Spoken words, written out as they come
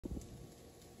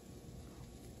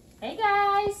Hey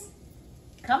guys,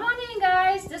 come on in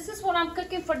guys. This is what I'm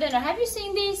cooking for dinner. Have you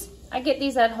seen these? I get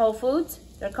these at Whole Foods.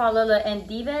 They're called little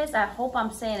endives. I hope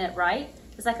I'm saying it right.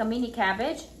 It's like a mini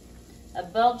cabbage, a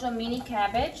Belgian mini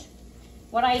cabbage.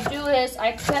 What I do is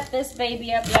I cut this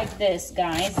baby up like this,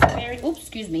 guys.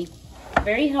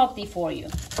 Very healthy for you.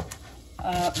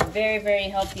 Very, very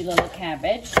healthy little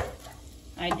cabbage.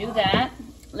 I do that.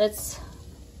 Let's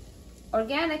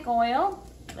organic oil.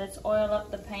 Let's oil up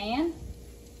the pan.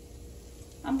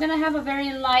 I'm gonna have a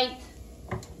very light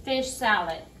fish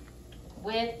salad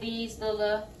with these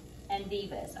little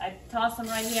endives. I toss them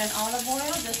right here in olive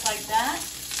oil, just like that.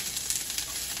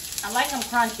 I like them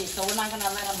crunchy, so we're not gonna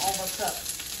let them overcook.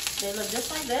 They look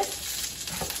just like this.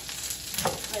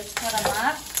 Let's cut them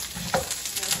up,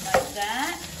 just like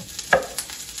that.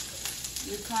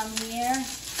 You come here,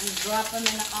 you drop them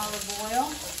in the olive oil,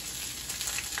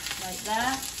 like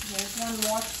that. Here's one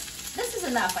more. This is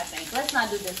enough, I think. Let's not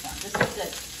do this one. This is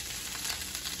good.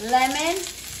 Lemon.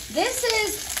 This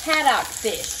is haddock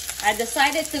fish. I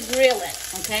decided to grill it,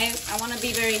 okay? I want to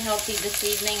be very healthy this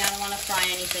evening. I don't want to fry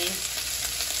anything.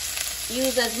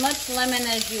 Use as much lemon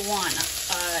as you want.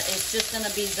 It's just going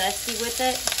to be zesty with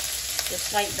it,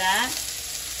 just like that.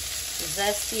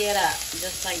 Zesty it up,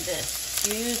 just like this.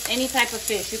 You use any type of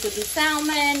fish. You could do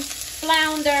salmon,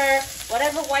 flounder,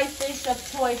 whatever white fish of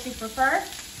choice you prefer.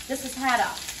 This is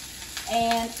haddock.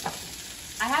 And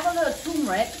I have a little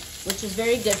turmeric, which is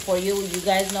very good for you. You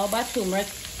guys know about turmeric.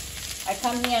 I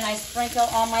come here and I sprinkle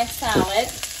on my salad,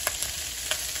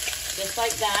 just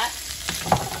like that.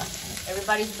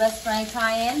 Everybody's best friend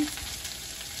cayenne.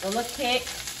 Little kick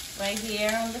right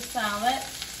here on the salad.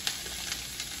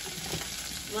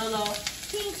 Little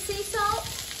pink sea salt,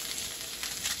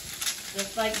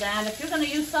 just like that. If you're gonna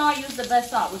use salt, use the best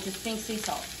salt, which is pink sea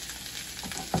salt.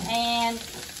 And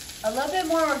a little bit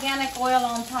more organic oil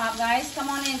on top, guys. Come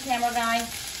on in, camera guy.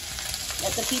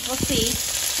 Let the people see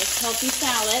this healthy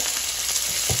salad.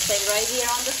 Stay right here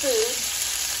on the food.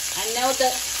 I know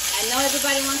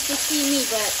everybody wants to see me,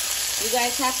 but you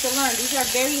guys have to learn. These are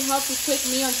very healthy, quick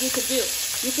meals you could do.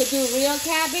 You could do real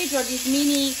cabbage or these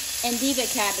mini endive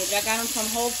cabbage. I got them from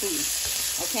Whole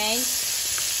Foods, okay?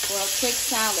 For a quick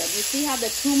salad. You see how the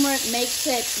turmeric makes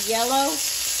it yellow?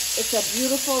 It's a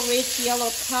beautiful, rich yellow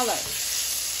color.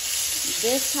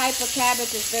 This type of cabbage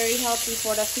is very healthy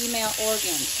for the female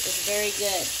organs. It's very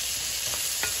good.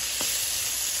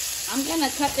 I'm gonna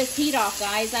cut this heat off,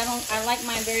 guys. I like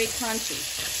mine very crunchy,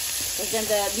 because then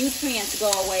the nutrients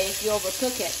go away if you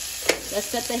overcook it. Let's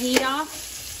set the heat off.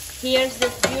 Here's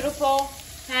this beautiful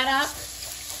haddock.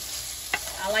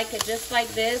 I like it just like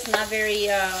this, not very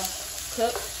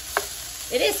cooked.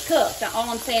 It is cooked. All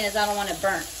I'm saying is I don't want it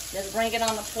burnt. Just bring it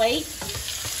on the plate,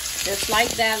 just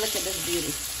like that. Look at this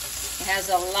beauty. It has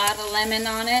a lot of lemon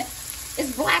on it.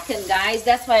 It's blackened, guys.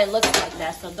 That's why it looks like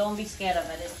that, so don't be scared of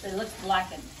it. It looks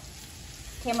blackened.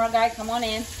 Camera guy, come on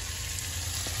in.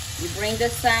 You bring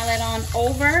this salad on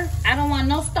over. I don't want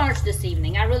no starch this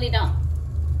evening. I really don't.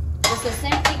 It's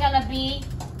essentially gonna be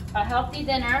a healthy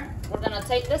dinner. We're gonna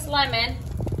take this lemon.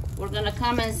 We're gonna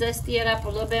come and zesty it up a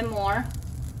little bit more.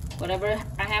 Whatever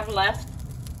I have left.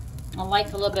 I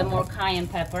like a little bit more cayenne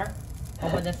pepper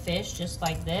over the fish, just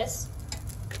like this.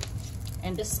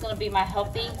 And this is gonna be my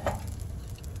healthy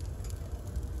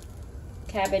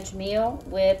cabbage meal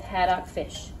with haddock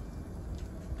fish.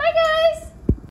 Hi guys!